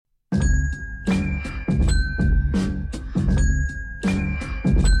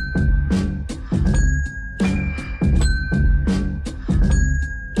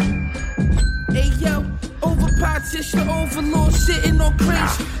sitting on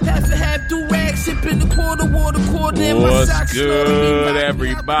crates. Half and half do-rag, sipping the quarter in my socks. What's good,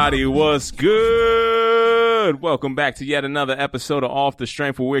 everybody? What's good? Welcome back to yet another episode of Off the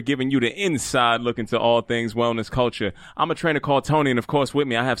Strength, where we're giving you the inside look into all things wellness culture. I'm a trainer called Tony, and of course with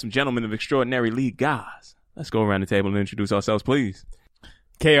me I have some gentlemen of extraordinary league guys. Let's go around the table and introduce ourselves, please.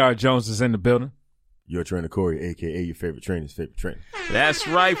 KR Jones is in the building. Your trainer, Corey, a.k.a. your favorite trainer's favorite trainer. That's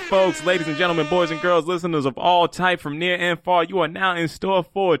right, folks. Ladies and gentlemen, boys and girls, listeners of all type from near and far, you are now in store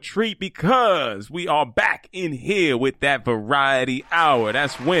for a treat because we are back in here with that variety hour.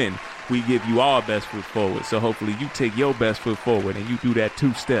 That's when we give you our best foot forward. So hopefully you take your best foot forward and you do that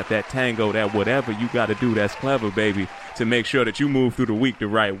two-step, that tango, that whatever you got to do that's clever, baby, to make sure that you move through the week the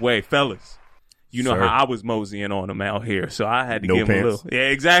right way. Fellas. You know how I was moseying on them out here, so I had to give them a little. Yeah,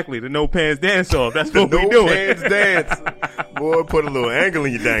 exactly. The no pants dance off. That's what we doing. No pants dance. Boy, put a little angle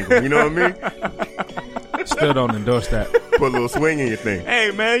in your dangle. You know what I mean? Still don't endorse that. Put a little swing in your thing.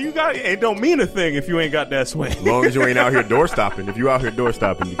 Hey, man, it don't mean a thing if you ain't got that swing. As long as you ain't out here door stopping. If you out here door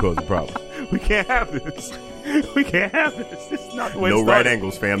stopping, you cause a problem. We can't have this. We can't have this. This is not the way No it started. right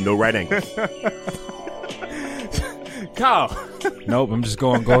angles, fam. No right angles. Kyle. Nope, I'm just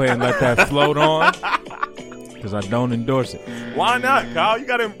going to go ahead and let that float on because I don't endorse it. Why not, Kyle? You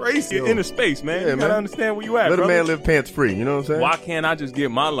got to embrace your inner space, man. You got to understand where you at, Let brother. a man live pants free. You know what I'm saying? Why can't I just get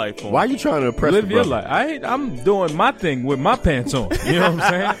my life on? Why are you trying to oppress Live the your brother? life. I'm doing my thing with my pants on. You know what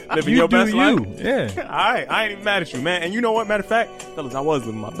I'm saying? Living you your do best you. life? Yeah. All right, I ain't even mad at you, man. And you know what? Matter of fact, fellas, I was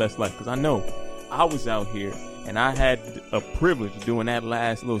living my best life because I know I was out here and I had a privilege of doing that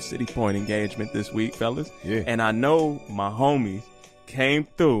last little City Point engagement this week, fellas. Yeah. And I know my homies came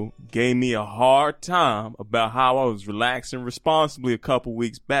through, gave me a hard time about how I was relaxing responsibly a couple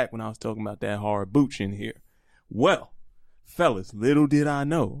weeks back when I was talking about that hard booch in here. Well, fellas, little did I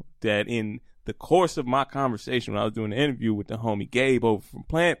know that in the course of my conversation when I was doing the interview with the homie Gabe over from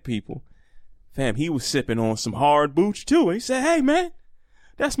Plant People, fam, he was sipping on some hard booch too. And he said, hey, man,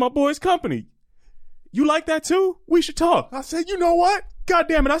 that's my boy's company. You like that too? We should talk. I said, you know what? God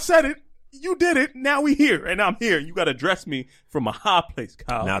damn it, I said it. You did it. Now we here, and I'm here. You got to address me from a high place,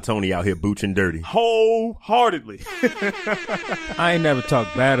 Kyle. Now Tony out here booching dirty. Wholeheartedly. I ain't never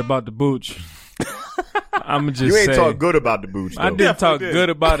talked bad about the booch. I'm just You ain't say, talk good about the booch, though. I didn't talk Definitely did. good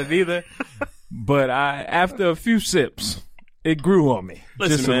about it either, but after a few sips, it grew on me.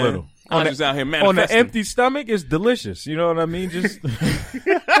 Listen, just man, a little. I'm just out here manifesting. On an empty stomach, it's delicious. You know what I mean? Just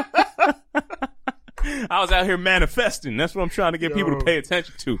I was out here manifesting. That's what I'm trying to get people to pay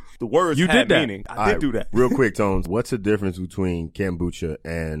attention to. The words You had did that. meaning. All I did right, do that. Real quick, Tones. What's the difference between kombucha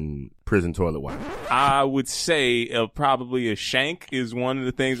and prison toilet water? I would say probably a shank is one of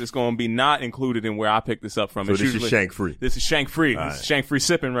the things that's going to be not included in where I picked this up from. So It's this is usually- shank free. This is shank free. This is shank free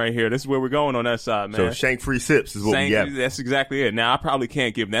sipping right here. This is where we're going on that side, man. So shank free sips is what we have. That's exactly it. Now, I probably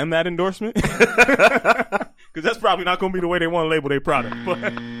can't give them that endorsement because that's probably not going to be the way they want to label their product.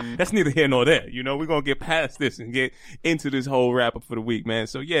 But that's neither here nor there. You know, we're going to get past this and get into this whole wrap up for the week, man.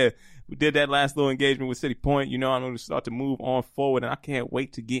 So, yeah, we did that last little engagement with City Point. You know, I'm going to start to move on forward, and I can't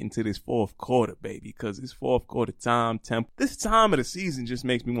wait to get into this fourth quarter, baby, because this fourth quarter this time of the season just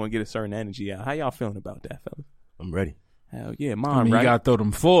makes me want to get a certain energy out. How y'all feeling about that, fellas? I'm ready. Hell yeah, I mom, mean, right? you got to throw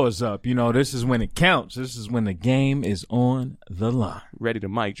them fours up. You know, this is when it counts. This is when the game is on the line. Ready to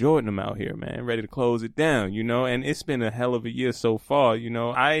Mike Jordan them out here, man. Ready to close it down, you know. And it's been a hell of a year so far, you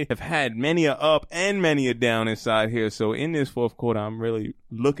know. I have had many a up and many a down inside here. So in this fourth quarter, I'm really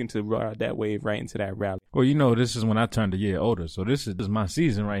looking to ride that wave right into that rally. Well, you know, this is when I turned a year older. So this is my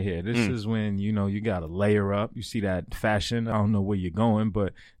season right here. This is when, you know, you got to layer up. You see that fashion. I don't know where you're going,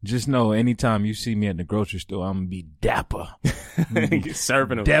 but just know anytime you see me at the grocery store, I'm going to be dapper.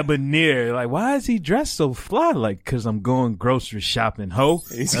 Serving them. Debonair. Like, why is he dressed so fly? Like, because I'm going grocery shopping, ho.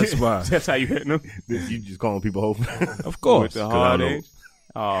 That's why. That's how you hitting them. You just calling people hope? Of course. With the 'Cause hard I know. age.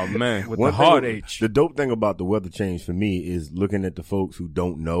 Oh, man. With One the thing hard with- H. The dope thing about the weather change for me is looking at the folks who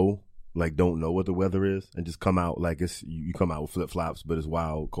don't know what the weather is and just come out like it's you come out with flip flops, but it's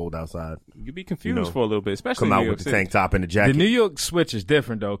wild cold outside. You'd be confused You know, for a little bit, especially Come in out New York with the City. tank top and the The jacket. New York switch is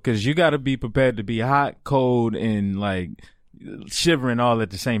different, though, because you got to be prepared to be hot, cold, and, like, shivering all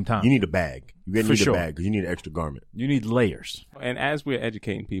at the same time. You need a bag. You For need sure. a bag because you need an extra garment. You need layers. And as we're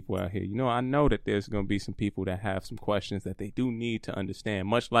educating people out here, you know, I know that there's going to be some people that have some questions that they do need to understand.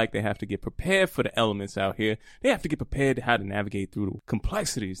 Much like they have to get prepared for the elements out here, they have to get prepared to how to navigate through the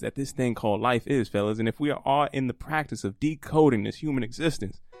complexities that this thing called life is, fellas. And if we are in the practice of decoding this human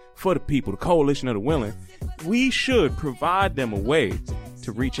existence for the people, the coalition of the willing, we should provide them a way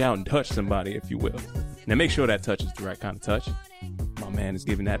to reach out and touch somebody, if you will. Now, make sure that touch is the right kind of touch. My man has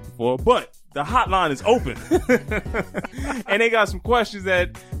given that before, but The hotline is open. And they got some questions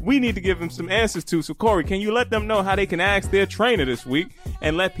that we need to give them some answers to. So, Corey, can you let them know how they can ask their trainer this week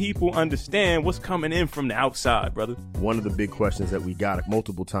and let people understand what's coming in from the outside, brother? One of the big questions that we got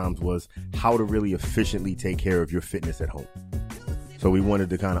multiple times was how to really efficiently take care of your fitness at home. So we wanted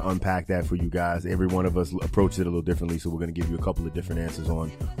to kind of unpack that for you guys. Every one of us approached it a little differently, so we're going to give you a couple of different answers on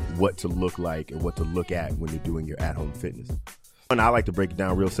what to look like and what to look at when you're doing your at-home fitness. And I like to break it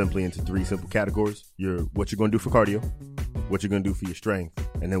down real simply into 3 simple categories. What you're going to do for cardio, what you're going to do for your strength,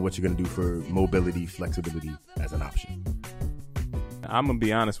 and then what you're going to do for mobility, flexibility as an option. I'm going to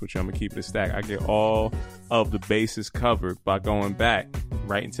be honest with you. I'm going to keep it a stack. I get all of the bases covered by going back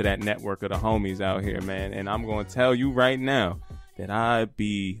right into that network of the homies out here, man. And I'm going to tell you right now that I'd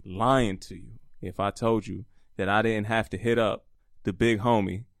be lying to you if I told you that I didn't have to hit up the big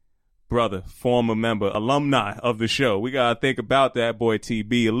homie, brother, former member, alumni of the show. We got to think about that boy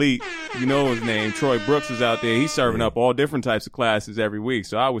TB Elite. You know his name. Troy Brooks is out there. He's serving up all different types of classes every week.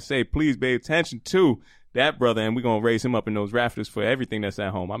 So I would say please pay attention to that brother, and we're going to raise him up in those rafters for everything that's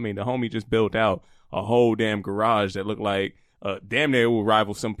at home. I mean, the homie just built out a whole damn garage that looked like damn near it will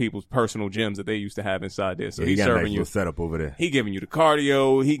rival some people's personal gyms that they used to have inside there. So yeah, he's got serving a nice you little setup over there. He giving you the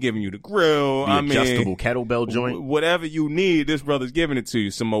cardio. He giving you the grill. The adjustable kettlebell joint. Whatever you need, this brother's giving it to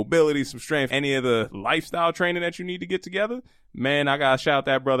you. Some mobility, some strength, any of the lifestyle training that you need to get together. Man, I got to shout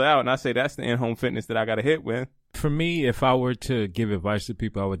that brother out. And I say that's the in-home fitness that I got to hit with. For me, if I were to give advice to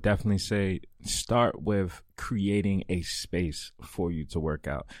people, I would definitely say start with creating a space for you to work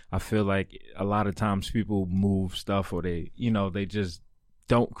out. I feel like a lot of times people move stuff or they just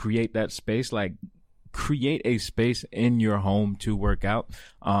don't create that space. Like, create a space in your home to work out,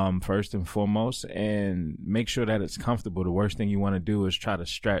 first and foremost, and make sure that it's comfortable. The worst thing you want to do is try to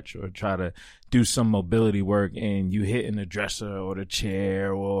stretch or try to do some mobility work and you hit in the dresser or the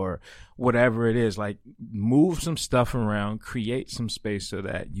chair or whatever it is. Like, move some stuff around, create some space so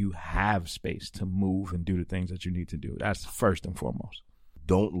that you have space to move and do the things that you need to do. That's first and foremost.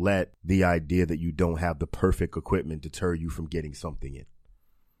 Don't let the idea that you don't have the perfect equipment deter you from getting something in.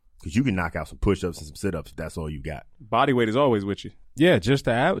 Because you can knock out some push-ups and some sit-ups if that's all you got. Body weight is always with you. Yeah, just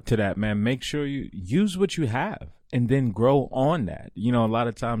to add to that, man, make sure you use what you have and then grow on that. You know, a lot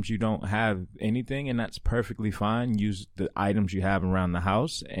of times you don't have anything, and that's perfectly fine. Use the items you have around the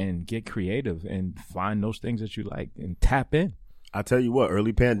house and get creative and find those things that you like and tap in. I tell you what,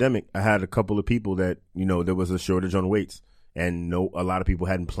 early pandemic, I had a couple of people that, there was a shortage on weights, and a lot of people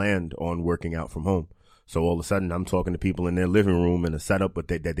hadn't planned on working out from home. So all of a sudden, I'm talking to people in their living room in a setup that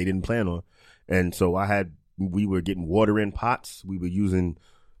they didn't plan on. And so we were getting water in pots. We were using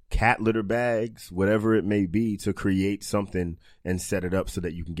cat litter bags, whatever it may be, to create something and set it up so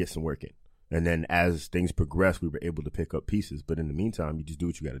that you can get some work in. And then as things progress, we were able to pick up pieces. But in the meantime, you just do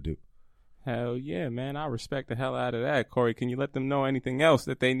what you got to do. Hell yeah, man. I respect the hell out of that. Corey, can you let them know anything else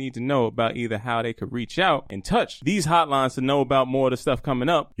that they need to know about either how they could reach out and touch these hotlines to know about more of the stuff coming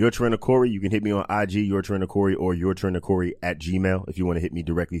up? Your Trainer Corey, you can hit me on IG, Your Trainer Corey, or Your Trainer Corey at Gmail if you want to hit me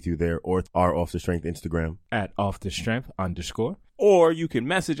directly through there, or our Off the Strength Instagram. At @offthestrength_. Or you can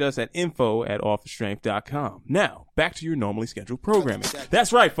message us at info@offthestrength.com. Now, back to your normally scheduled programming.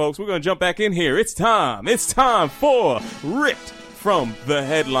 That's right, folks. We're going to jump back in here. It's time. It's time for Ripped from the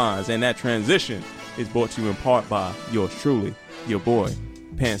Headlines. And that transition is brought to you in part by yours truly, your boy,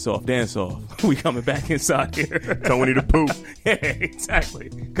 Pants Off, Dance Off. We coming back inside here. Tony the Poop. Yeah,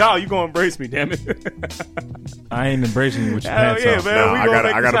 exactly. Kyle, you going to embrace me, damn it. I ain't embracing you with your pants yeah, off. man. No, We I gonna gotta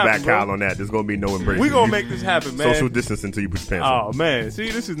make back this happen, Kyle bro. on that. There's going to be no embracing. We going to make this happen, man. Social distance until you put your pants on. Oh, man.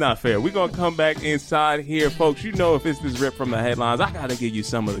 See, this is not fair. We're going to come back inside here, folks. You know, if it's this Rip from the Headlines, I got to give you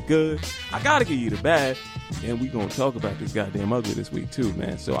some of the good. I got to give you the bad. And we're going to talk about this goddamn ugly this week, too,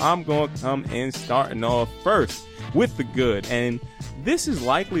 man. So I'm going to come in starting off first with the good. And this is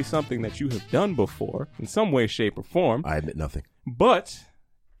likely something that you have done before in some way, shape, or form. I admit nothing. But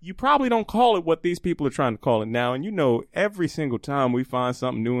you probably don't call it what these people are trying to call it now. And you know, every single time we find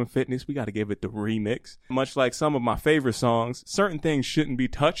something new in fitness, we got to give it the remix. Much like some of my favorite songs, certain things shouldn't be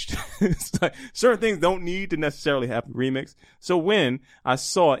touched. It's like certain things don't need to necessarily have the remix. So when I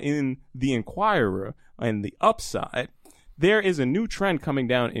saw in the Inquirer and the Upside, there is a new trend coming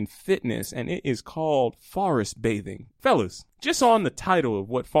down in fitness, and it is called forest bathing. Fellas, just on the title of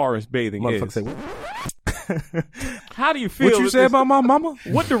what forest bathing is. Say what? How do you feel? What you say about my mama?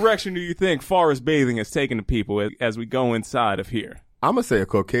 What direction do you think forest bathing is taking the people as we go inside of here? I'm going to say a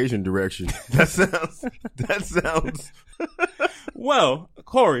Caucasian direction. That sounds Well,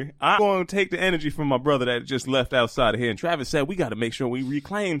 Corey, I'm going to take the energy from my brother that just left outside of here. And Travis said we got to make sure we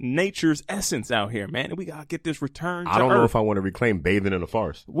reclaim nature's essence out here, man. And we got to get this return to I don't Earth. know if I want to reclaim bathing in the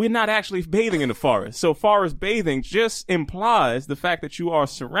forest. We're not actually bathing in the forest. So forest bathing just implies the fact that you are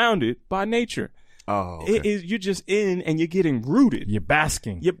surrounded by nature. Oh, okay. You're just in and you're getting rooted. You're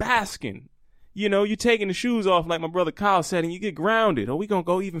basking. You're basking. You know, you're taking the shoes off like my brother Kyle said, and you get grounded. Or we going to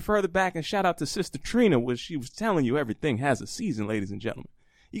go even further back and shout out to Sister Trina, where she was telling you everything has a season, ladies and gentlemen.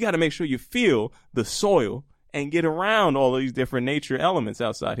 You got to make sure you feel the soil and get around all of these different nature elements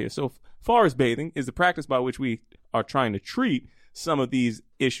outside here. So forest bathing is the practice by which we are trying to treat some of these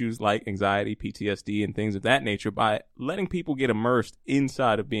issues like anxiety, PTSD, and things of that nature by letting people get immersed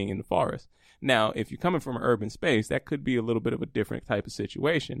inside of being in the forest. Now, if you're coming from an urban space, that could be a little bit of a different type of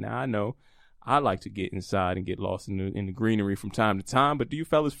situation. Now, I know I like to get inside and get lost in the greenery from time to time, but do you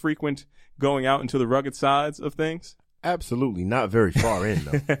fellas frequent going out into the rugged sides of things? Absolutely. Not very far in,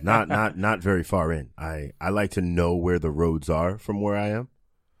 though. Not very far in. I like to know where the roads are from where I am.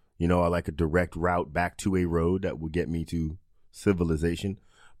 You know, I like a direct route back to a road that will get me to civilization,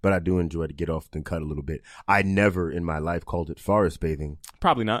 but I do enjoy to get off and cut a little bit. I never in my life called it forest bathing.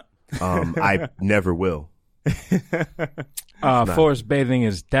 Probably not. I never will. Forest bathing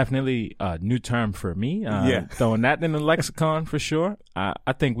is definitely a new term for me. Throwing that in the lexicon for sure.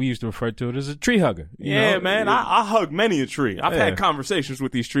 I think we used to refer to it as a tree hugger. You know? Man. I hug many a tree. I've had conversations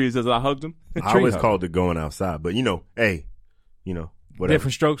with these trees as I hugged them. I always called it going outside, but hey, whatever.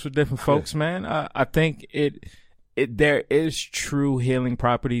 Different strokes for different folks, man. I think there is true healing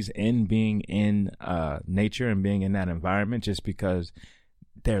properties in being in nature and being in that environment, just because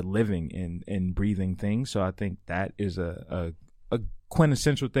they're living and breathing things. So I think that is a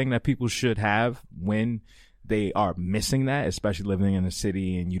quintessential thing that people should have when they are missing that, especially living in a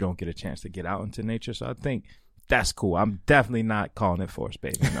city and you don't get a chance to get out into nature. So I think that's cool. I'm definitely not calling it forest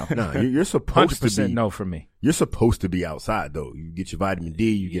bathing. No, you're supposed to 100% be. no for me. You're supposed to be outside, though. You get your vitamin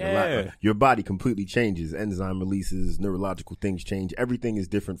D. You get a lot. Your body completely changes. Enzyme releases, neurological things change. Everything is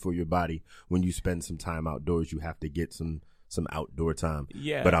different for your body when you spend some time outdoors. You have to get some outdoor time.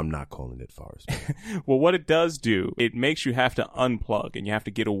 Yeah. But I'm not calling it forest. Well, what it does do, it makes you have to unplug and you have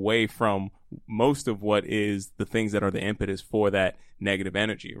to get away from most of what is the things that are the impetus for that negative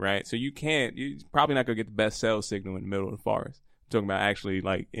energy, right? So you're probably not going to get the best cell signal in the middle of the forest. I'm talking about actually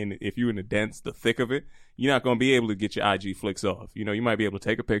like if you're in the thick of it, you're not going to be able to get your IG flicks off. You know, you might be able to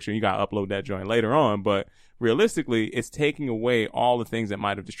take a picture and you got to upload that joint later on, but realistically, it's taking away all the things that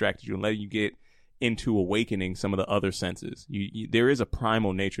might have distracted you and letting you get into awakening some of the other senses. There is a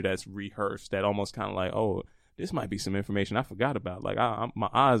primal nature that's rehearsed that almost kind of like, oh, this might be some information I forgot about. Like my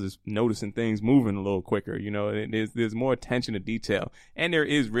eyes is noticing things moving a little quicker, you know, and there's more attention to detail. And there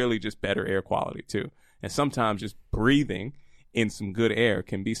is really just better air quality too. And sometimes just breathing in some good air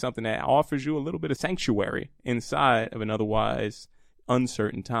can be something that offers you a little bit of sanctuary inside of an otherwise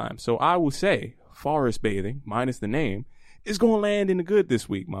uncertain time. So I will say forest bathing, minus the name, is going to land in the good this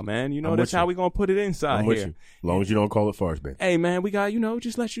week, my man. You know, that's how we going to put it inside here. As long as you don't call it forest bathing. Hey, man, we got,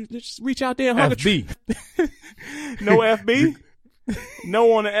 just reach out there and hug a tree. No FB?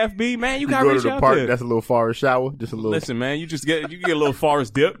 No on the FB? Man, you got to reach out there. You go to the park, that's a little forest shower. Just a little. Listen, man, you get a little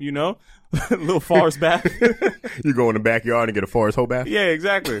forest dip, you know? A little forest bath. You go in the backyard and get a forest hoe bath? Yeah,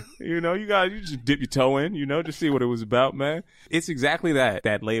 exactly. You know, you just dip your toe in, just see what it was about, man. It's exactly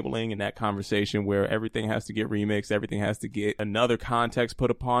that labeling and that conversation where everything has to get remixed, everything has to get another context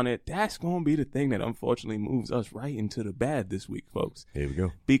put upon it. That's going to be the thing that unfortunately moves us right into the bad this week, folks. Here we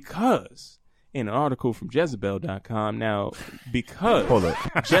go. Because in an article from Jezebel.com now, because hold up.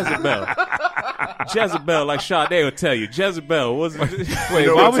 Jezebel, like Sade will tell you, Jezebel was. Wait,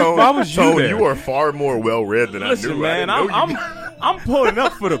 why was you there? You are far more well read than Listen, I knew. Man, I'm pulling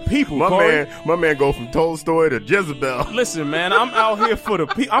up for the people. My man go from Tolstoy to Jezebel. Listen, man, I'm out here for the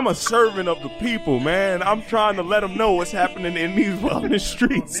people. I'm a servant of the people, man. I'm trying to let them know what's happening in these wellness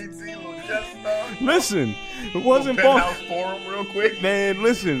streets. Listen, it wasn't born. Forum real quick, man.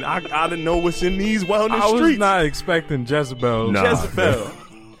 Listen, I gotta know what's in these wellness streets. I was not expecting Jezebel. Jezebel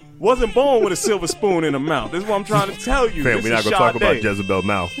wasn't born with a silver spoon in her mouth. This is what I'm trying to tell you. Fam, we're not gonna talk about Jezebel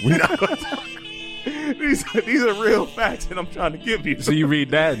mouth. We're not gonna talk. These are real facts that I'm trying to give you. So you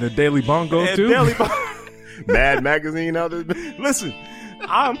read that in the Daily Bongo too? Mad Magazine out there. Listen,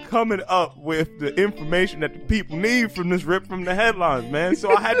 I'm coming up with the information that the people need from this rip from the headlines, man.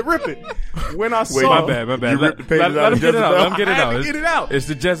 So I had to rip it. When I saw, my bad. You ripped the pages out of Jezebel. Let him get it out. Get it out. It's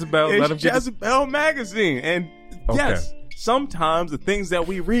the Jezebel. It's Jezebel magazine, and yes. Sometimes the things that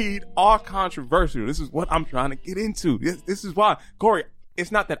we read are controversial. This is what I'm trying to get into. This is why, Corey,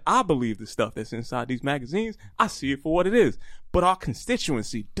 It's not that I believe the stuff that's inside these magazines. I see it for what it is. But our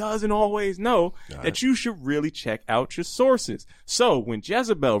constituency doesn't always know that you should really check out your sources. So when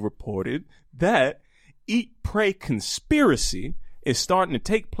Jezebel reported that Eat, Pray conspiracy is starting to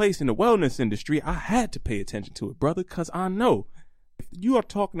take place in the wellness industry, I had to pay attention to it, brother, because I know if you are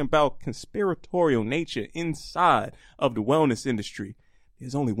talking about conspiratorial nature inside of the wellness industry,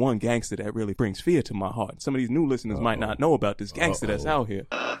 there's only one gangster that really brings fear to my heart. Some of these new listeners might not know about this gangster that's out here.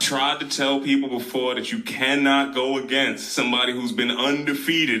 Tried to tell people before that you cannot go against somebody who's been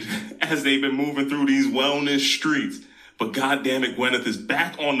undefeated as they've been moving through these wellness streets. But goddamn it, Gwyneth is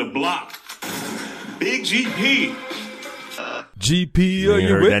back on the block. Big GP. GP, are you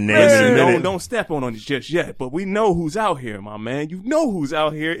heard with that me? name in a minute. Don't step on it just yet, but we know who's out here, my man. You know who's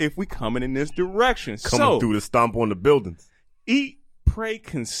out here if we coming in this direction. Coming through to stomp on the buildings. Eat, Pray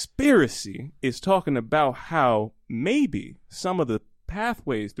conspiracy is talking about how maybe some of the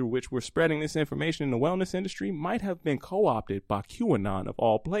pathways through which we're spreading this information in the wellness industry might have been co-opted by QAnon of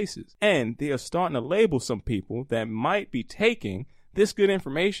all places. And they are starting to label some people that might be taking this good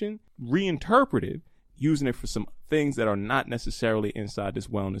information, reinterpreted, using it for some things that are not necessarily inside this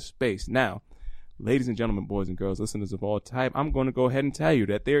wellness space. Now, ladies and gentlemen, boys and girls, listeners of all type, I'm going to go ahead and tell you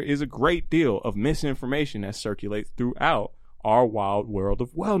that there is a great deal of misinformation that circulates throughout our wild world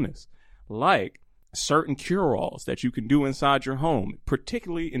of wellness, like certain cure-alls that you can do inside your home,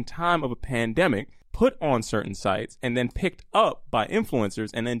 particularly in time of a pandemic, put on certain sites and then picked up by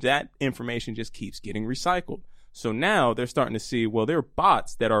influencers, and then that information just keeps getting recycled. So now they're starting to see, well, there are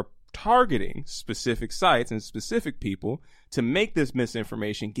bots that are targeting specific sites and specific people to make this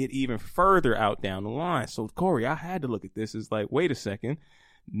misinformation get even further out down the line. So, Corey, I had to look at this as like, wait a second.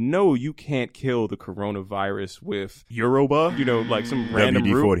 No, you can't kill the coronavirus with Eurobug, like some random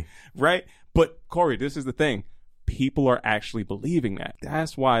WD-40. root, right? But, Corey, this is the thing. People are actually believing that.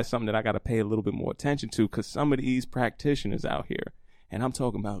 That's why it's something that I got to pay a little bit more attention to, because some of these practitioners out here, and I'm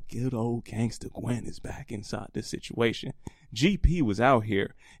talking about good old gangster Gwen is back inside this situation. GP was out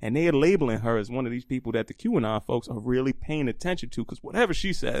here, and they are labeling her as one of these people that the QAnon folks are really paying attention to, because whatever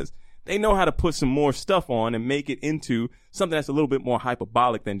she says, they know how to put some more stuff on and make it into something that's a little bit more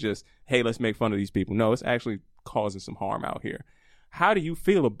hyperbolic than just, hey, let's make fun of these people. No, it's actually causing some harm out here. How do you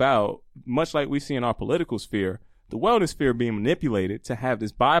feel about, much like we see in our political sphere, the wellness sphere being manipulated to have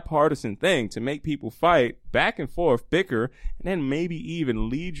this bipartisan thing to make people fight back and forth, bicker, and then maybe even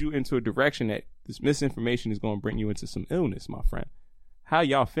lead you into a direction that this misinformation is going to bring you into some illness, my friend? How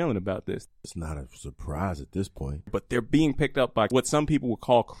y'all feeling about this? It's not a surprise at this point. But they're being picked up by what some people would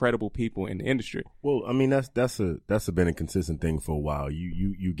call credible people in the industry. Well, I mean, that's been a consistent thing for a while.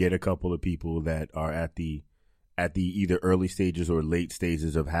 You get a couple of people that are at the either early stages or late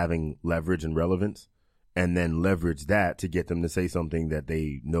stages of having leverage and relevance, and then leverage that to get them to say something that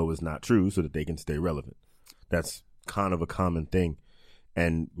they know is not true so that they can stay relevant. That's kind of a common thing.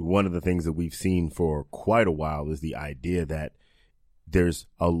 And one of the things that we've seen for quite a while is the idea that there's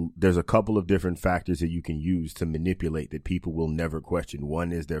a couple of different factors that you can use to manipulate that people will never question.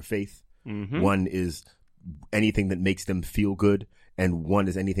 One is their faith. Mm-hmm. One is anything that makes them feel good. And one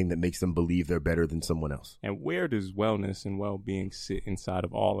is anything that makes them believe they're better than someone else. And where does wellness and well-being sit inside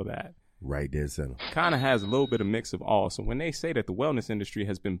of all of that? Right there, center. Kind of has a little bit of mix of all. So when they say that the wellness industry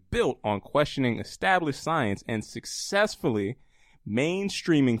has been built on questioning established science and successfully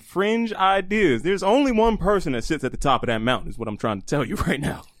mainstreaming fringe ideas, there's only one person that sits at the top of that mountain, is what I'm trying to tell you right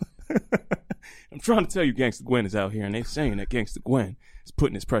now. I'm trying to tell you Gangsta Gwen is out here, and they're saying that Gangsta Gwen is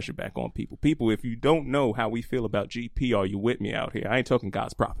putting this pressure back on people. People, if you don't know how we feel about GP, are you with me out here? I ain't talking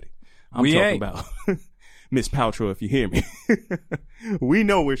God's property. I'm talking about Miss Paltrow, if you hear me. We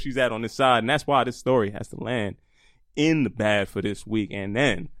know where she's at on this side, and that's why this story has to land in the bad for this week. And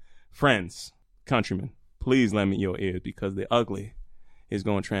then, friends, countrymen, please lend me your ears, because the ugly is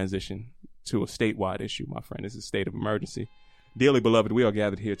going to transition to a statewide issue, my friend. This is a state of emergency. Dearly beloved, we are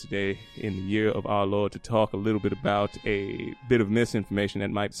gathered here today in the year of our Lord to talk a little bit about a bit of misinformation that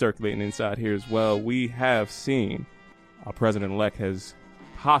might circulate inside here as well. We have seen our president-elect has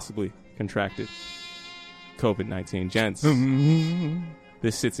possibly contracted COVID-19. Gents,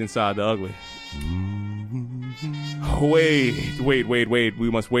 this sits inside the ugly. Wait. We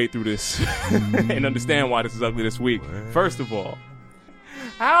must wait through this and understand why this is ugly this week. First of all,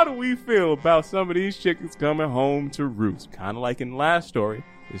 how do we feel about some of these chickens coming home to roost? Kind of like in the last story,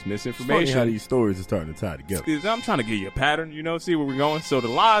 this misinformation. It's funny how these stories are starting to tie together. I'm trying to give you a pattern, see where we're going. So the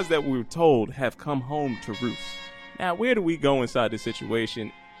lies that we were told have come home to roost. Now, where do we go inside this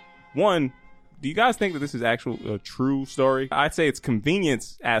situation? One, Do you guys think that this is actual a true story? I'd say its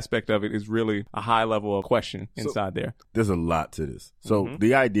convenience aspect of it is really a high level of question inside there. There's a lot to this. So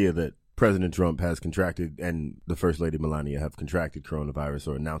the idea that President Trump has contracted and the First Lady Melania have contracted coronavirus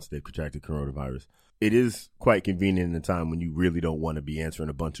or announced they've contracted coronavirus, it is quite convenient in a time when you really don't want to be answering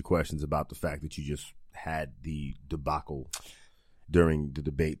a bunch of questions about the fact that you just had the debacle during the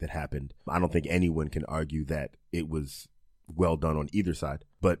debate that happened. I don't think anyone can argue that it was well done on either side,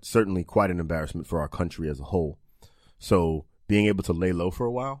 but certainly quite an embarrassment for our country as a whole. So being able to lay low for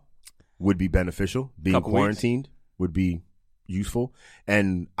a while would be beneficial. Being quarantined would be useful.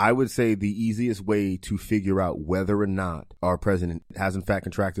 And I would say the easiest way to figure out whether or not our president has in fact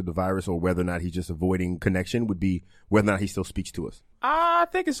contracted the virus or whether or not he's just avoiding connection would be whether or not he still speaks to us. I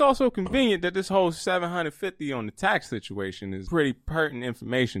think it's also convenient that this whole 750 on the tax situation is pretty pertinent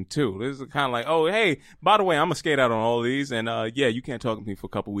information too. This is kind of like, oh, hey, by the way, I'm gonna skate out on all of these, and yeah, you can't talk to me for a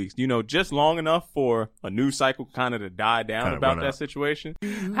couple weeks. You know, just long enough for a news cycle kind of to die down Kinda about run that out. situation.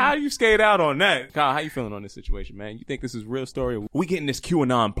 How do you skate out on that? Kyle, how you feeling on this situation, man? You think this is a real story? Or we getting this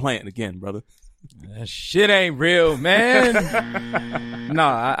QAnon plant again, brother? That shit ain't real, man. No,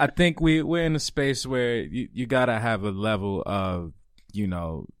 I think we're in a space where you gotta have a level of, you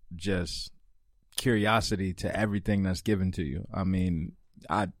know, just curiosity to everything that's given to you. I mean,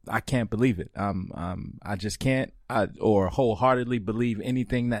 I can't believe it. I just can't, or wholeheartedly believe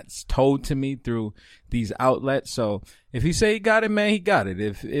anything that's told to me through these outlets. So if he say he got it, man, he got it.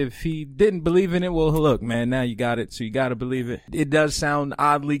 If he didn't believe in it, well, look, man, now you got it, so you got to believe it. It does sound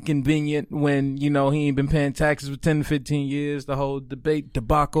oddly convenient when, you know, he ain't been paying taxes for 10 to 15 years, the whole debate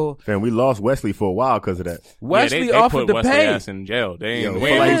debacle. Fam, we lost Wesley for a while because of that. Wesley they offered put to Wesley pay. ass in jail. They ain't For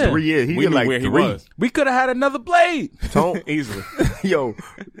we like knew- 3 years. He we did knew like where 3. he was. We could have had another blade. Don't, Easily. yo,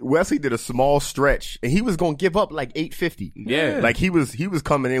 Wesley did a small stretch and he was going to give up like $850. Yeah. Like he was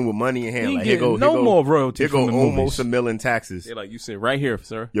coming in with money in hand. He Like, ain't getting no more royalty Here go from the almost movies. $1 million taxes. They're like, you sit right here,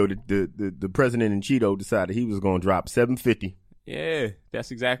 sir. Yo, the president in Cheeto decided he was going to drop $750. Yeah, that's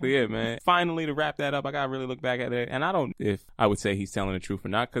exactly it, man. Finally, to wrap that up, I got to really look back at it. And I don't if I would say he's telling the truth or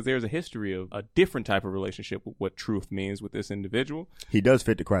not, because there's a history of a different type of relationship with what truth means with this individual. He does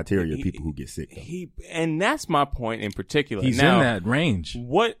fit the criteria of people who get sick, though. And that's my point in particular. He's now, in that range.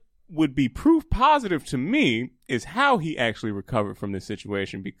 what would be proof positive to me is how he actually recovered from this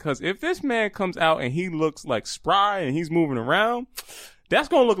situation. Because if this man comes out and he looks like spry and he's moving around, that's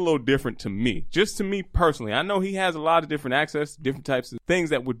going to look a little different to me. Just to me personally. I know he has a lot of different access to different types of things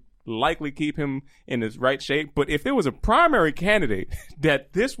that would likely keep him in his right shape. But if there was a primary candidate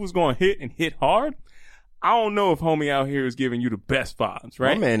that this was going to hit and hit hard, I don't know if homie out here is giving you the best vibes,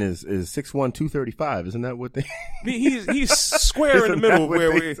 right? My man is 6'1", 235. Isn't that what they... He's square in the Isn't that middle what where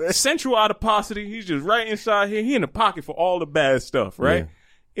they we're say? central adiposity. He's just right inside here. He in the pocket for all the bad stuff, right? Yeah.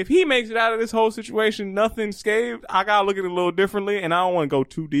 If he makes it out of this whole situation, nothing scathed, I gotta look at it a little differently. And I don't want to go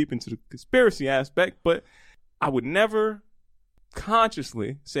too deep into the conspiracy aspect, but I would never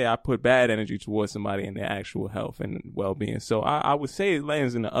consciously say I put bad energy towards somebody in their actual health and well-being. So I would say it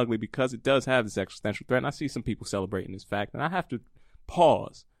lands in the ugly because it does have this existential threat. And I see some people celebrating this fact, and I have to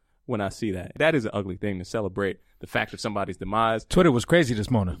pause when I see that. That is an ugly thing to celebrate the fact of somebody's demise. Twitter was crazy this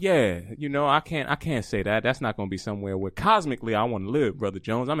morning. Yeah, you know, I can't say that. That's not going to be somewhere where cosmically I want to live, Brother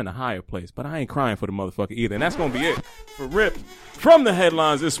Jones. I'm in a higher place, but I ain't crying for the motherfucker either. And that's going to be it for Rip from the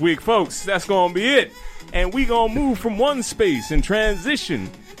headlines this week, folks. That's going to be it. And we going to move from one space and transition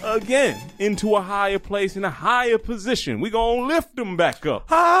again into a higher place in a higher position. We going to lift them back up.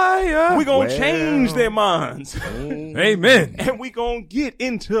 Higher. We going to Well. change their minds. Amen. And we going to get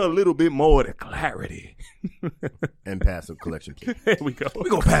into a little bit more of the clarity. And passive collection plate. There we go.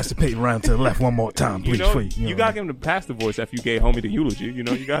 We're going to pass the paper around to the left one more time, You please. know, for you. you gotta give him the pastor voice after you gave homie the eulogy. You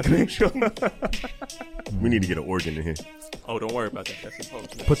know, you gotta make sure. We need to get an organ in here. Oh, don't worry about that. That's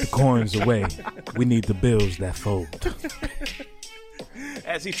supposed to. Put the coins away. We need the bills that fold.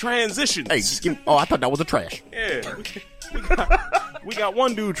 As he transitions. Hey, just give me, oh, I thought that was a trash. Yeah. We got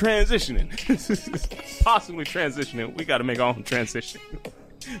one dude transitioning. Possibly transitioning. We gotta make our own transition.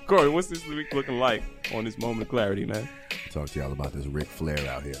 Corey, what's this week looking like on this moment of clarity, man? Talk to y'all about this Ric Flair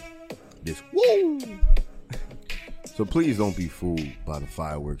out here. This woo. So please don't be fooled by the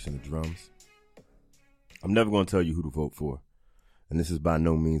fireworks and the drums. I'm never going to tell you who to vote for, and this is by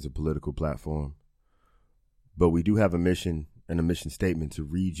no means a political platform. But we do have a mission and a mission statement to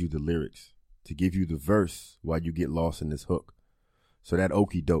read you the lyrics, to give you the verse while you get lost in this hook. So that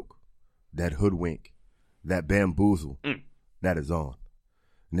okie doke, that hoodwink, that bamboozle, that is on.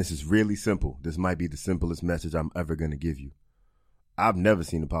 And this is really simple. This might be the simplest message I'm ever going to give you. I've never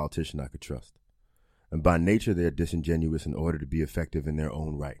seen a politician I could trust. And by nature, they're disingenuous in order to be effective in their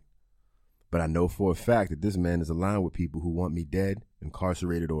own right. But I know for a fact that this man is aligned with people who want me dead,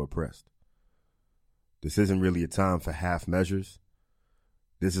 incarcerated, or oppressed. This isn't really a time for half measures.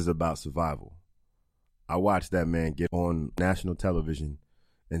 This is about survival. I watched that man get on national television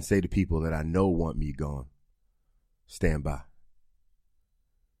and say to people that I know want me gone, stand by.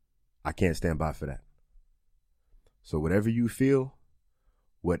 I can't stand by for that. So whatever you feel,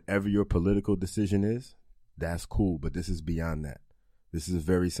 whatever your political decision is, that's cool, but this is beyond that. This is a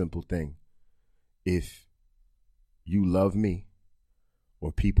very simple thing. If you love me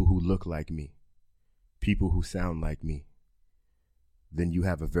or people who look like me, people who sound like me, then you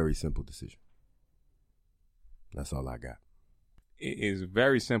have a very simple decision. That's all I got. It is a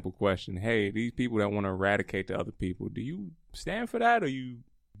very simple question. Hey, these people that want to eradicate the other people, do you stand for that or you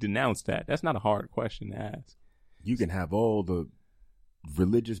denounce that? That's not a hard question to ask. You can have all the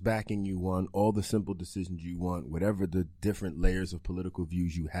religious backing you want, all the simple decisions you want, whatever the different layers of political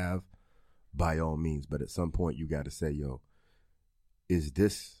views you have, by all means. But at some point, you got to say, yo, is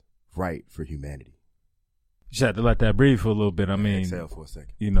this right for humanity? You just have to let that breathe for a little bit. I mean, exhale for a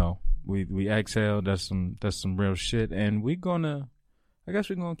second. You know, we exhale. That's some real shit, and I guess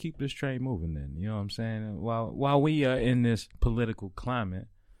we're gonna keep this train moving. Then, you know what I'm saying? While we are in this political climate,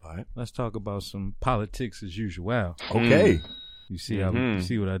 all right, let's talk about some politics as usual. Okay. You see you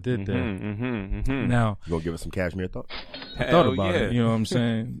see what I did there. Now, you gonna give us some Cashmere thoughts? I thought about it. You know what I'm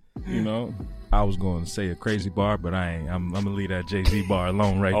saying? You know, I was going to say a crazy bar, but I ain't. I'm gonna leave that Jay-Z bar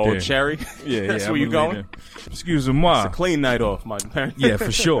alone right there. Oh, Cherry? Yeah, That's where you going? Excuse-moi. It's a clean night off, my man. Yeah,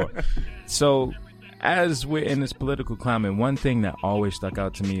 for sure. So, as we're in this political climate, one thing that always stuck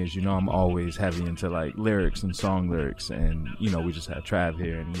out to me is, you know, I'm always heavy into like lyrics and song lyrics, and you know, we just had Trav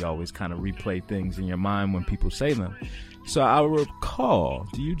here, and he always kind of replay things in your mind when people say them. So I recall,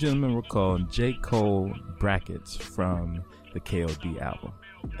 do you gentlemen recall J. Cole Brackets from the KOD album?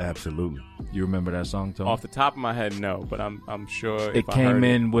 Absolutely. You remember that song, Tony? Off the top of my head, no, but I'm sure it came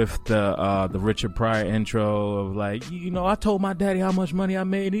in with the Richard Pryor intro of like, you know, I told my daddy how much money I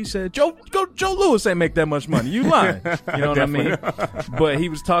made. He said, Joe Lewis ain't make that much money. You lying. You know what I mean? But he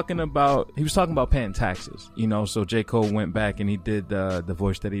was talking about paying taxes, you know. So J. Cole went back and he did the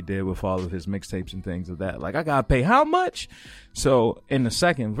voice that he did with all of his mixtapes and things of that. Like, I gotta pay how much? So in the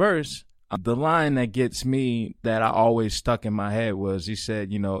second verse, the line that gets me, that I always stuck in my head, was he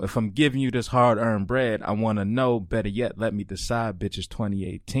said, you know, if I'm giving you this hard-earned bread, I want to know, better yet, let me decide, bitch, it's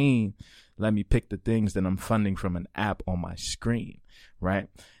 2018. Let me pick the things that I'm funding from an app on my screen, right?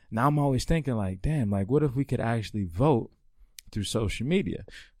 Now I'm always thinking like, damn, like what if we could actually vote through social media?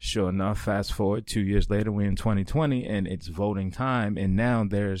 Sure enough, fast forward 2 years later, we're in 2020 and it's voting time. And now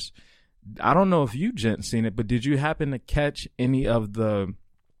there's, I don't know if you gents seen it, but did you happen to catch any of the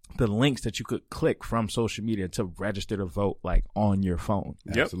links that you could click from social media to register to vote, like on your phone?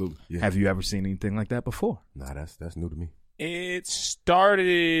 Yep. Absolutely. Yeah. Have you ever seen anything like that before? Nah, that's new to me. It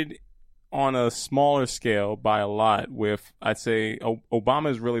started on a smaller scale by a lot with, I'd say, Obama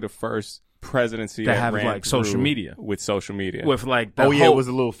is really the first presidency that that have ran like social through media. with social media. With like the it was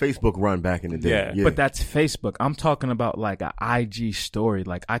a little Facebook run back in the day. Yeah. But that's Facebook. I'm talking about like an IG story.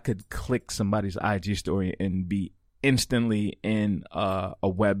 Like I could click somebody's IG story and be instantly in a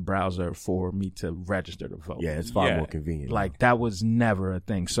web browser for me to register to vote. Yeah, it's far more convenient. Like that was never a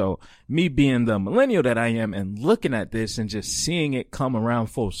thing. So me being the millennial that I am and looking at this and just seeing it come around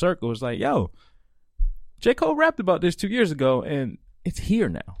full circle, was like, yo, J. Cole rapped about this 2 years ago and it's here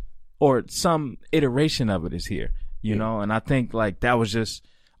now. Or some iteration of it is here, you know? And I think like that was just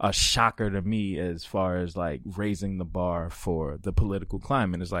a shocker to me as far as like raising the bar for the political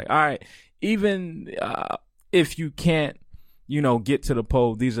climate. It's like, all right, even if you can't, you know, get to the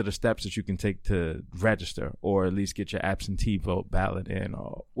poll, these are the steps that you can take to register or at least get your absentee vote ballot in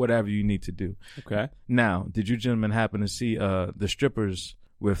or whatever you need to do. Okay. Now, did you gentlemen happen to see the strippers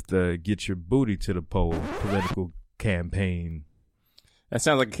with the get your booty to the poll political campaign? That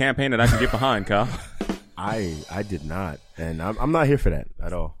sounds like a campaign that I can get behind, Kyle. I did not, and I'm not here for that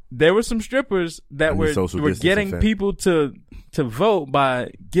at all. There were some strippers that were getting people to vote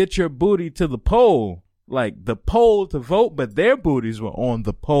by get your booty to the poll. Like the poll to vote, but their booties were on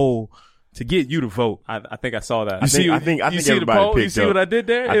the poll to get you to vote. I think I saw that. I think everybody picked You see what I did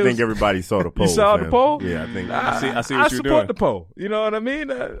there? I think everybody saw the poll. You saw the poll? Yeah, I think. I see what you're doing. I support the poll. You know what I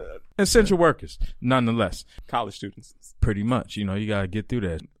mean? Essential workers, nonetheless. College students. Pretty much. You know, you got to get through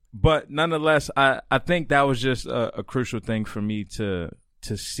that. But nonetheless, I think that was just a crucial thing for me to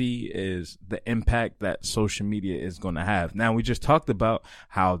see is the impact that social media is going to have. Now, we just talked about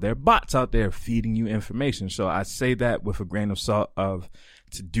how there are bots out there feeding you information. So I say that with a grain of salt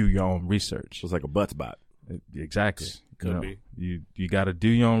to do your own research. It's like a butts bot. Exactly. Could be. You got to do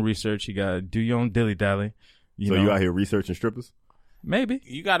your own research. You got to do your own dilly-dally. So you out here researching strippers? Maybe.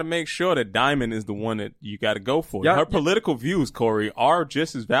 You got to make sure that Diamond is the one that you got to go for. Y'all- Her political views, Corey, are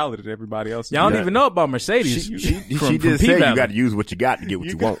just as valid as everybody else's. Y'all don't Yeah. even know about Mercedes. She did say you got to use what you got to get what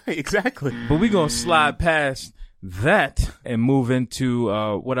you want. Exactly. But we going to slide past that and move into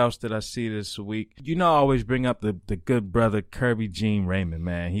what else did I see this week? You know, I always bring up the good brother Kirby Gene Raymond,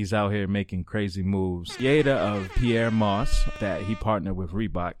 man. He's out here making crazy moves. Creator of Pierre Moss, that he partnered with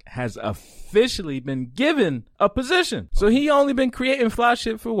Reebok, has officially been given a position. So he only been creating fly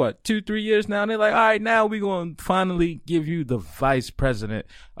shit for what, 2-3 years now? And they're like, all right, now we're going to finally give you the vice president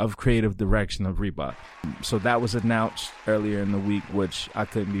of creative direction of Reebok. So that was announced earlier in the week, which I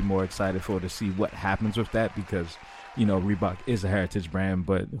couldn't be more excited for, to see what happens with that, because, you know, Reebok is a heritage brand,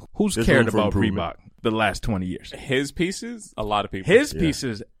 but who's There's cared room for about improvement. Reebok the last 20 years? His pieces, a lot of people. His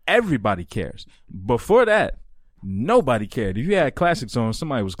pieces, everybody cares. Before that, nobody cared. If you had classics on,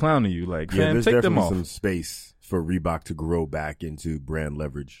 somebody was clowning you. Like, Yeah, fam, there's take them definitely off. some space for Reebok to grow back into brand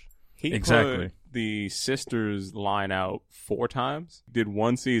leverage. He Exactly. put the Sisters line out 4 times. Did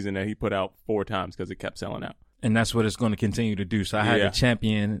one season that he put out 4 times because it kept selling out. And that's what it's going to continue to do. So I had Yeah. to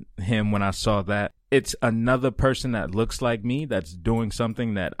champion him when I saw that. It's another person that looks like me that's doing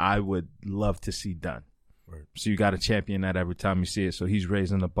something that I would love to see done. Right. So you got to champion that every time you see it. So he's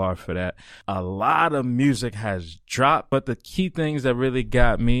raising the bar for that. A lot of music has dropped, but the key things that really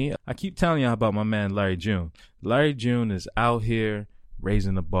got me, I keep telling y'all about my man Larry June. Larry June is out here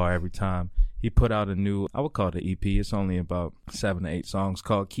raising the bar every time. He put out a new, I would call it an EP. It's only about 7 to 8 songs,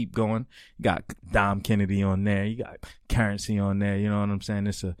 called Keep Going. You got Dom Kennedy on there. You got Currency on there. You know what I'm saying?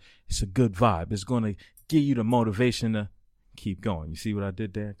 It's a good vibe. It's going to give you the motivation to keep going. You see what I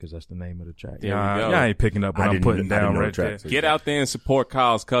did there? Because that's the name of the track. There we Y'all go. ain't picking up what I'm putting down right there. Get out there and support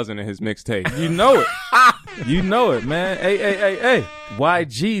Kyle's cousin and his mixtape. You know it. You know it, man. Hey.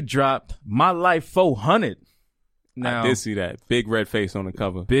 YG dropped My Life 400. Now, I did see that. Big red face on the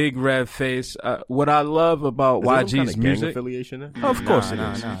cover. big red face. What I love about YG's music. affiliation there? Of course it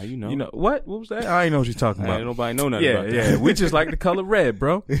is. Nah, you know. You know what? What was that? I ain't know what you're talking about. Ain't nobody know nothing about that. Yeah. We just like the color red,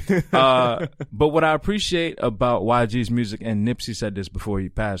 bro. But what I appreciate about YG's music, and Nipsey said this before he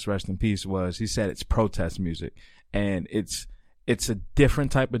passed, rest in peace, was he said it's protest music, and it's a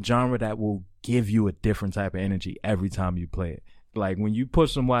different type of genre that will give you a different type of energy every time you play it. Like when you put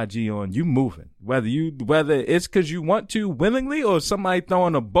some YG on, you moving. Whether it's because you want to willingly, or somebody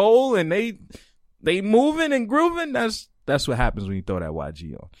throwing a bowl and they moving and grooving. That's what happens when you throw that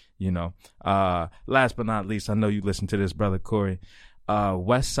YG on. You know. Last but not least, I know you listen to this, brother Corey.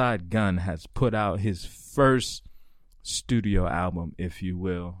 West Side Gun has put out his first studio album, if you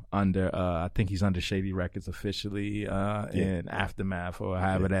will, under I think he's under Shady Records officially, in Aftermath, or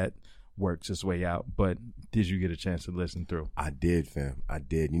however that works its way out. But did you get a chance to listen through? I did, fam. I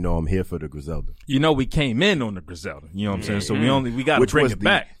did. You know, I'm here for the Griselda. You know, we came in on the Griselda. You know what I'm saying? So we got to Which bring was it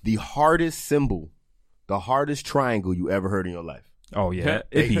back. the hardest symbol, the hardest triangle you ever heard in your life. Oh yeah,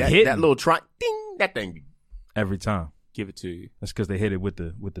 it be that hitting little ding, that thing be. every time. Give it to you. That's because they hit it with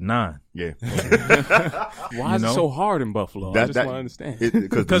the 9. Yeah. Why is know? it so hard in Buffalo? I just want to understand. Because the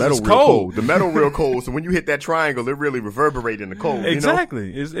 'Cause metal it's real cold. The metal real cold. So when you hit that triangle, it really reverberates in the cold.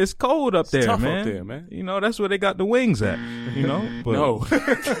 Exactly. It's cold up there, tough up man. there, man. You know, that's where they got the wings at. You know, but No.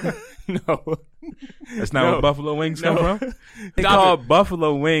 No. that's not No. where buffalo wings come No. from. They Stop call it.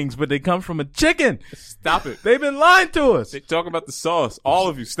 buffalo wings, but they come from a chicken. Stop it. They've been lying to us. They talk about the sauce. All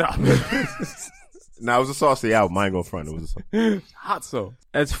of you, stop. Now, it was a saucy album. I ain't gonna front. It was a Hot sauce.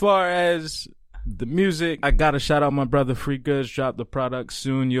 As far as the music, I gotta shout out my brother Free Goods. Drop the product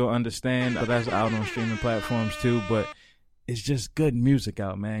soon, you'll understand. But that's out on streaming platforms too. But it's just good music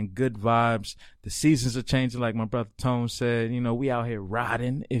out, man. Good vibes. The seasons are changing, like my brother Tone said. You know, we out here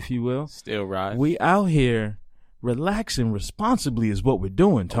riding, if you will. Still right. We out here relaxing responsibly is what we're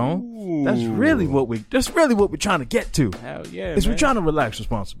doing, Tone. Ooh. That's really what we're trying to get to. Hell yeah, Is man. we're trying to relax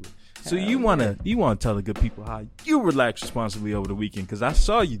responsibly. So you wanna tell the good people how you relax responsibly over the weekend, because I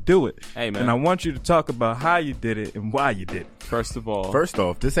saw you do it. Hey, man. And I want you to talk about how you did it and why you did it. First of all, First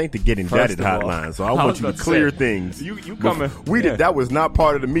off, this ain't the getting First vetted of all, hotline, so I I want was you to about to clear say, things. you coming- We yeah. did. That was not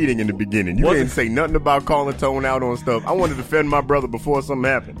part of the meeting in the beginning. You Wasn't- didn't say nothing about calling Tone out on stuff. I wanted to defend my brother before something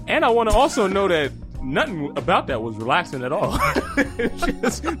happened. and I want to also know that nothing about that was relaxing at all.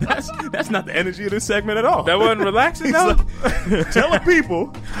 that's not the energy of this segment at all. That wasn't relaxing, though? Tell the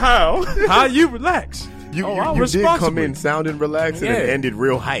people how. How you relax? You I did come responsibly. in sounding relaxing and Yeah. ended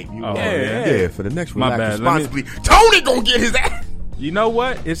real hype. You Oh, yeah. for the next My relax bad. Let me- responsibly. Tony gonna get his ass. You know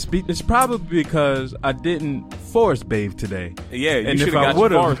what? It's probably because I didn't forest bathed today. Yeah, you And should if have I got your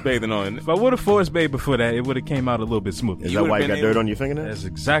would've- forest bathing on. If I would have forest bathed before that, it would have came out a little bit smoother. Is You that would've why you been got dirt able- on your fingernails? That's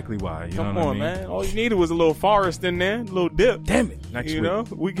exactly why. You Come know what on, I mean? man. All you needed was a little forest in there, a little dip. Damn it. Next You week. know,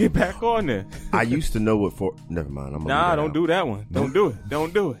 we get back on there. I used to know what for. Never mind. I'm Nah, don't do that one. Don't do it.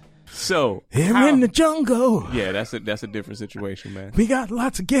 Don't do it. So Here how- in the jungle, yeah, that's a different situation, man. we got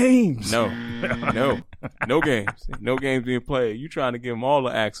lots of games. No games, no games being played. You trying to give them all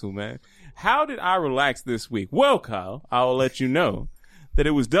the axle, man. How did I relax this week? Well, Kyle, I'll let you know that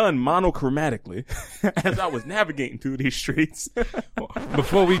it was done monochromatically as I was navigating through these streets.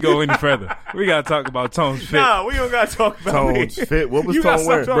 Before we go any further, we gotta talk about Tone's fit. Nah, we don't gotta talk about Tone's me. fit. What was You gotta Tone stop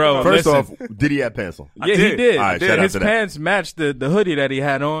wearing? talking Bro, about First listen. off, did he have pants on? Yeah, he did. did. All right, shout out His to that. pants matched the hoodie that he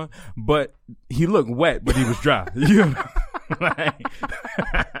had on, but he looked wet, but he was dry. You know? Like,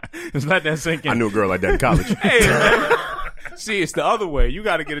 just let that sink in. I knew a girl like that in college. Hey, man. See, it's the other way. You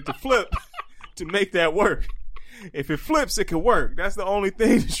got to get it to flip to make that work. If it flips, it can work. That's the only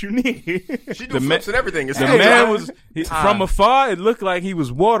thing that you need. She do flips and everything. It's The still man dry. was from afar. It looked like he was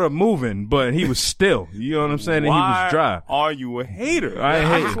water moving, but he was still. You know what I'm saying? And he Why was dry. are you a hater? I ain't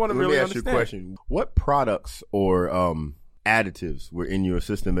hate just it. want to Let really me ask you understand. a question. What products or additives were in your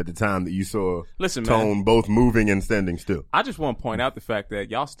system at the time that you saw Listen, Tone man. both moving and standing still? I just want to point out the fact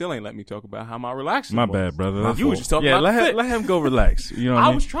that y'all still ain't let me talk about how my relaxing My was. bad, brother. You were just talking yeah, about the fit. let him go relax. You know what I I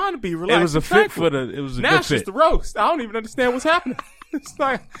mean? was trying to be relaxed. It was a and fit tranquil. for the. It was a Now good it's just fit. the roast. I don't even understand what's happening. It's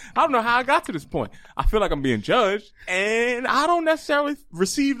like, I don't know how I got to this point. I feel like I'm being judged, and I don't necessarily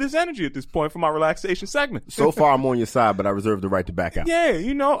receive this energy at this point for my relaxation segment. So far, I'm on your side, but I reserve the right to back out. Yeah,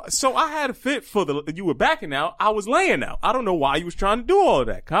 you know, so I had a fit for you were backing out, I was laying out. I don't know why you was trying to do all of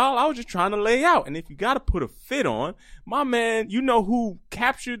that, Kyle. I was just trying to lay out. And if you got to put a fit on, my man, you know who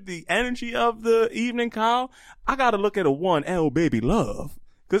captured the energy of the evening, Kyle? I got to look at a one L Baby Love.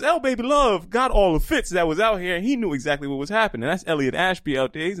 Because L Baby Love got all the fits that was out here, and he knew exactly what was happening. That's Elliot Ashby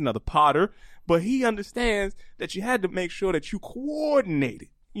out there. He's another potter. But he understands that you had to make sure that you coordinated.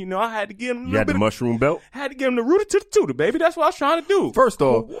 You know, I had to give him a You little had the bit of, mushroom belt? had to give him the rooter to the tutor, baby. That's what I was trying to do. First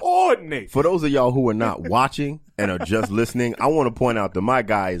off, Coordinate. for those of y'all who are not watching and are just listening, I want to point out that my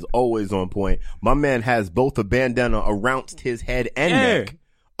guy is always on point. My man has both a bandana around his head and Yeah. neck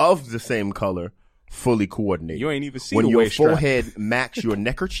of the same color, fully coordinated. You ain't even see when the your waist strap. forehead match your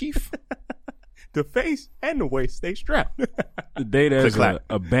neckerchief. The face and the waist stay strapped. The day there's Click,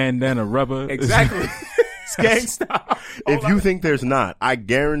 a bandana rubber. Exactly. It's gang style. If you think there's not, I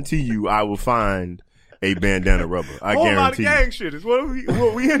guarantee you I will find a bandana rubber. I whole lot of guarantee you. gang shit is what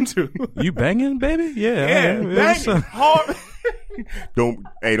we into. You banging, baby? Yeah. Yeah, banging hard.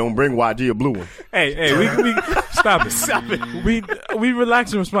 Don't bring YG a blue one. Hey, we stop it. Stop it. We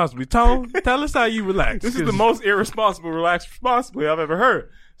relaxing responsibly. Tone, tell us how you relax. This is the most irresponsible, relaxed responsibly I've ever heard.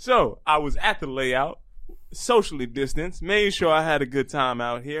 So I was at the layout, socially distanced, made sure I had a good time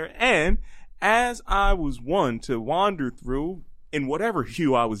out here, and as I was one to wander through in whatever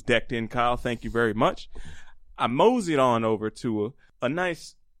hue I was decked in, Kyle, thank you very much, I moseyed on over to a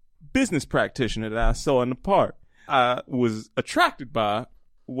nice business practitioner that I saw in the park. I was attracted by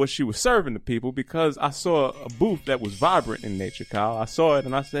what she was serving to people because I saw a booth that was vibrant in nature, Kyle. I saw it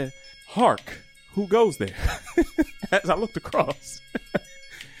and I said, "Hark, who goes there?" As I looked across.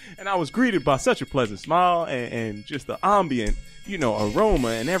 And I was greeted by such a pleasant smile and just the ambient, you know, aroma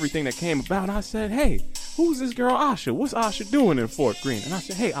and everything that came about. And I said, "Hey, who's this girl Asha? What's Asha doing in Fort Greene?" And I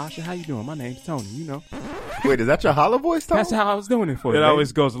said, "Hey, Asha, how you doing? My name's Tony, you know." Wait, is that your hollow voice, Tone? That's how I was doing it for It you.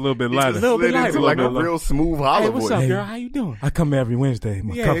 always goes a little bit lighter. little bit Slid lighter, into like a little bit real smooth hollow Hey, what's voice. up, girl? How you doing? I come every Wednesday.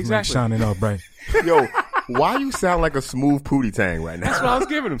 My Yeah, cufflinks exactly. shining all bright. Yo, why you sound like a smooth pootie tang right That's now? what I was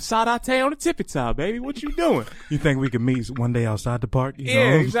giving him. Sadate on the tippy top, baby. What you doing? You think we could meet one day outside the park? You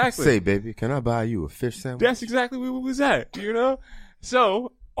Yeah, know? exactly. Say, baby, can I buy you a fish sandwich? That's exactly where we was at, you know?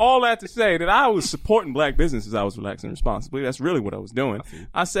 So, all that to say that I was supporting black businesses. I was relaxing responsibly. That's really what I was doing.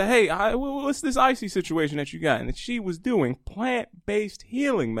 I said, "Hey, what's this icy situation that you got?" And she was doing plant-based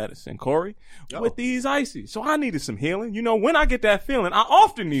healing medicine, Corey, with these ices. So I needed some healing. You know, when I get that feeling, I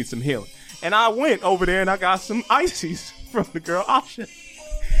often need some healing. And I went over there and I got some ices from the girl Asha.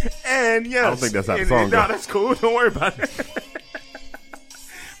 And yes. I don't think that's how the and- song and- No, goes. that's cool. Don't worry about it.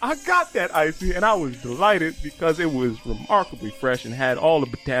 I got that icy and I was delighted because it was remarkably fresh and had all the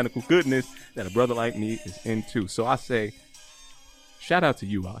botanical goodness that a brother like me is into. So I say, shout out to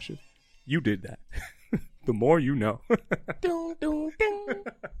you, Asha. You did that. The more you know.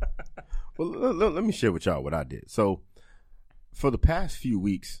 Well, let me share with y'all what I did. So, for the past few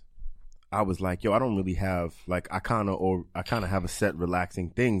weeks, I was like, yo, I don't really have, like, I kind of have a set relaxing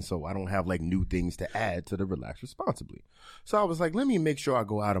thing, so I don't have, like, new things to add to the Relax Responsibly. So I was like, let me make sure I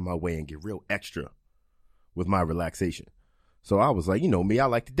go out of my way and get real extra with my relaxation. So I was like, you know me, I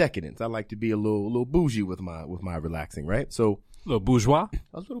like the decadence. I like to be a little bougie with my relaxing, right? So A little bourgeois.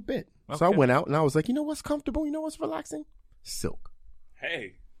 a little bit. So I went out and I was like, you know what's comfortable? You know what's relaxing? Silk.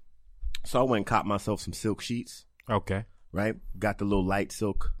 Hey. So I went and caught myself some silk sheets, Okay. right? Got the little light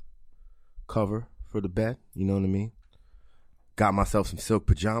silk cover for the bed. You know what I mean? Got myself some silk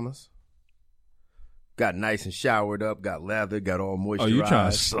pajamas. Got nice and showered up. Got leather. Got all moisturized. Oh, you trying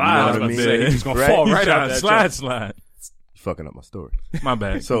to You slide? know I what was I about mean? to say, He's gonna Right? fall You right out trying that to joint. slide. You're fucking up my story. My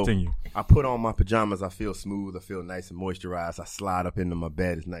bad. So Continue. I put on my pajamas. I feel smooth. I feel nice and moisturized. I slide up into my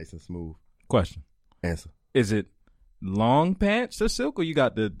bed. It's nice and smooth. Question: Answer. Is it long pants the silk, or you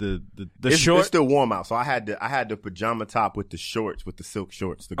got the It's short? still warm out, so I had the pajama top with the shorts, with the silk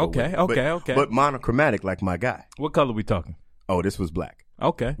shorts to go Okay, with it. okay, But- okay. But monochromatic like my guy. What color we talking? Oh, this was black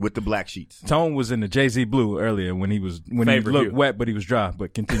Okay. with the black sheets. Tone was in the Jay-Z blue earlier when he Favorite looked hue. wet, but he was dry.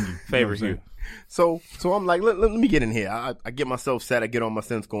 But continue. Favorite You know hue. So I'm like, let me get in here. I get myself set. I get on my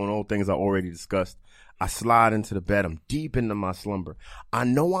sense going, all things I already discussed. I slide into the bed. I'm deep into my slumber. I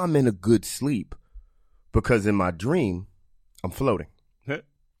know I'm in a good sleep because in my dream, I'm floating.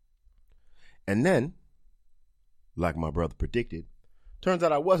 And then, like my brother predicted, turns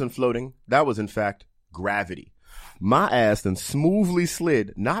out I wasn't floating. That was, in fact, gravity. My ass then smoothly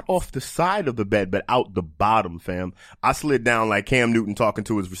slid, not off the side of the bed, but out the bottom, fam. I slid down like Cam Newton talking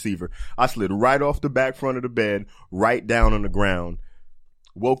to his receiver. I slid right off the back front of the bed, right down on the ground.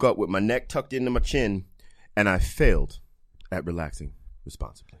 Woke up with my neck tucked into my chin, and I failed at relaxing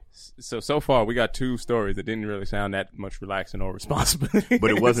responsibly. So far, we got 2 stories that didn't really sound that much relaxing or responsible. But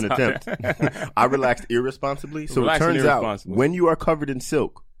it was an attempt. I relaxed irresponsibly. So Relaxing it turns out, irresponsibly. when you are covered in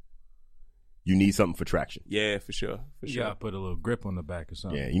silk, you need something for traction. Yeah, for sure. For You sure. gotta put a little grip on the back or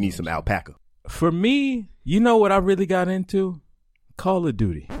something. Yeah, you need some alpaca. For me, you know what I really got into? Call of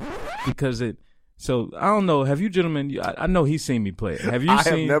Duty. Because so I don't know, have you gentlemen, I know he's seen me play it. Have you I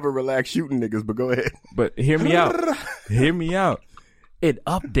seen? have never relaxed shooting niggas, but go ahead. But hear me out. Hear me out. It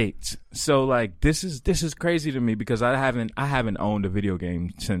updates. So like this is crazy to me because I haven't owned a video game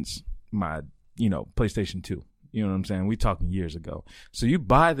since my, PlayStation 2. You know what I'm saying? We talking years ago. So you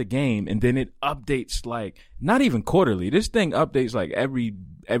buy the game and then it updates like not even quarterly. This thing updates like every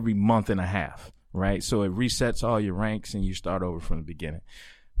month and a half, right? So it resets all your ranks and you start over from the beginning.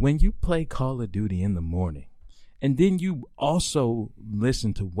 When you play Call of Duty in the morning and then you also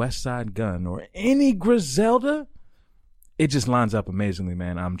listen to West Side Gun or any Griselda, it just lines up amazingly,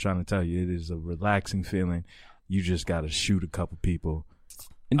 man. I'm trying to tell you, it is a relaxing feeling. You just got to shoot a couple people.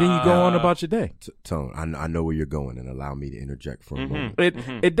 And then you go on about your day. Tone, I know where you're going, and allow me to interject for a moment.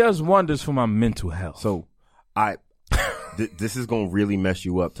 It does wonders for my mental health. So, this is gonna really mess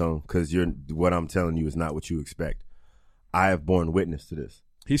you up, Tone, because what I'm telling you is not what you expect. I have borne witness to this,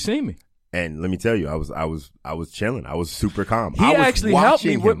 He's seen me. and let me tell you, I was chilling. I was super calm. He I was actually helped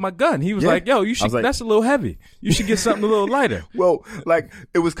me watching with him. my gun. He was Yeah. like, "Yo, you I should. was like- That's a little heavy. You should get something a little lighter." Well, like,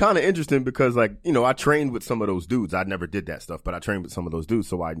 it was kind of interesting because, like, I trained with some of those dudes. I never did that stuff, but I trained with some of those dudes,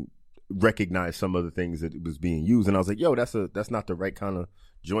 so I recognized some of the things that it was being used, and I was like, "Yo, that's not the right kind of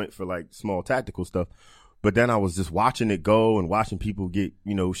joint for like small tactical stuff." But then I was just watching it go and watching people get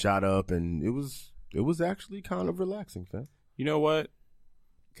shot up, and it was actually kind of relaxing, fam. You know what,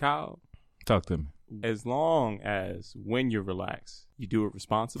 Kyle? Talk to me. As long as when you're relaxed, you do it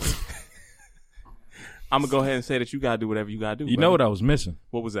responsibly. I'm gonna go ahead and say that you gotta do whatever you gotta do. You know what I was missing?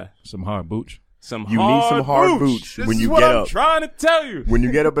 What was that? Some hard booch. You need some hard booch This when is you what get I'm up. trying to tell you. When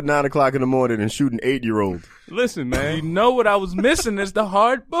you get up at 9:00 in the morning and shoot an 8-year-old. Listen, You man. know what I was missing is the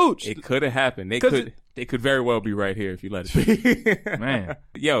hard booch. It could have happened. They 'Cause could very well be right here if you let it be. Man.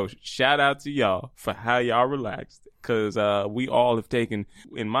 Yo, shout out to y'all for how y'all relaxed. Cause we all have taken,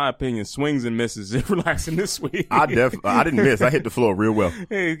 in my opinion, swings and misses in relaxing this week. I didn't miss. I hit the floor real well.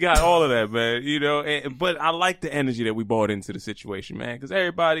 Hey, got all of that, man. But I like the energy that we brought into the situation, man. Cause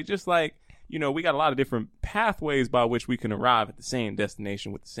everybody, just like, we got a lot of different pathways by which we can arrive at the same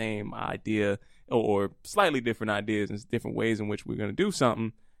destination with the same idea or slightly different ideas and different ways in which we're going to do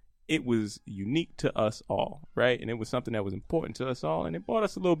something. It was unique to us all, right? And it was something that was important to us all, and it brought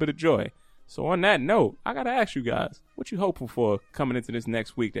us a little bit of joy. So on that note, I got to ask you guys, what you hopeful for coming into this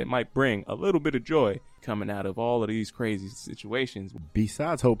next week that might bring a little bit of joy coming out of all of these crazy situations?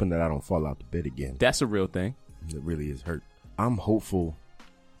 Besides hoping that I don't fall out the bed again, That's a real thing. it really is hurt. I'm hopeful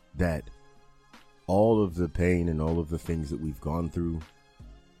that all of the pain and all of the things that we've gone through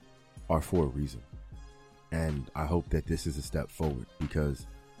are for a reason. And I hope that this is a step forward, because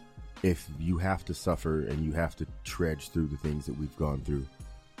if you have to suffer and you have to trudge through the things that we've gone through,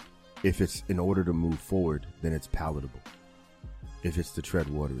 if it's in order to move forward, then it's palatable. If it's to tread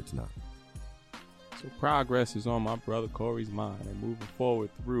water, it's not. So progress is on my brother Corey's mind, and moving forward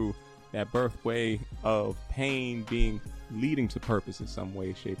through that birthway of pain leading to purpose in some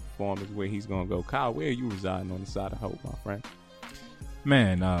way, shape, or form is where he's going to go. Kyle, where are you residing on the side of hope, my friend?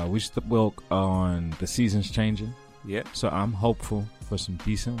 Man, we spoke on the seasons changing. Yep. So I'm hopeful for some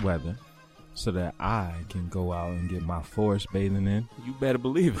decent weather so that I can go out and get my forest bathing in. You better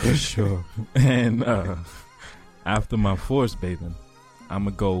believe it. For sure. And after my forest bathing, I'm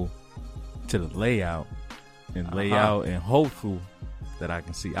going to go to the layout and lay out and hopeful that I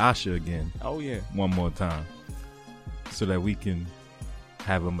can see Asha again. Oh, yeah. One more time so that we can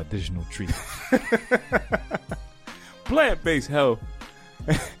have a medicinal treat. Plant-based health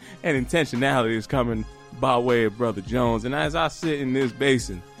and intentionality is coming by way of Brother Jones. And as I sit in this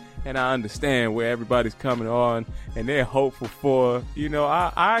basin and I understand where everybody's coming on and they're hopeful for,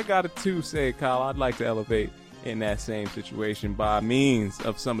 I got to too say, Kyle, I'd like to elevate in that same situation by means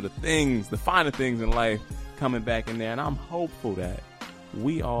of some of the finer things in life coming back in there. And I'm hopeful that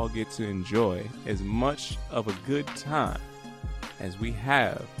we all get to enjoy as much of a good time as we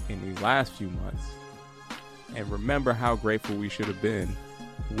have in these last few months. And remember how grateful we should have been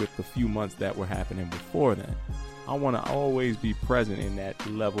with the few months that were happening before then. I want to always be present in that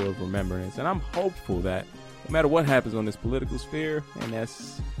level of remembrance. And I'm hopeful that no matter what happens on this political sphere and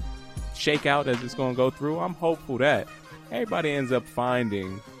that's shakeout as it's going to go through, I'm hopeful that everybody ends up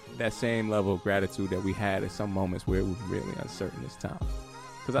finding that same level of gratitude that we had at some moments where it was really uncertain this time.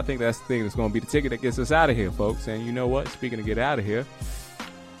 Because I think that's the thing that's going to be the ticket that gets us out of here, folks. And you know what? Speaking of get out of here,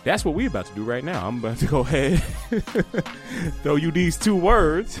 that's what we're about to do right now. I'm about to go ahead throw you these two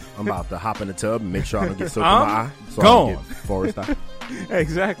words. I'm about to hop in the tub and make sure I don't get soaked in my eye. So gone. I don't get forest eye.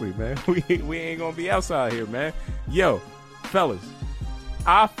 Exactly, man. We ain't going to be outside here, man. Yo, fellas,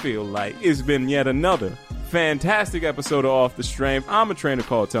 I feel like it's been yet another fantastic episode of Off the Stream. I'm a trainer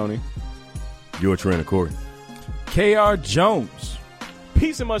called Tony. You're a trainer, Corey. K.R. Jones.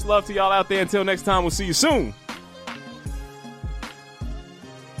 Peace and much love to y'all out there. Until next time, we'll see you soon.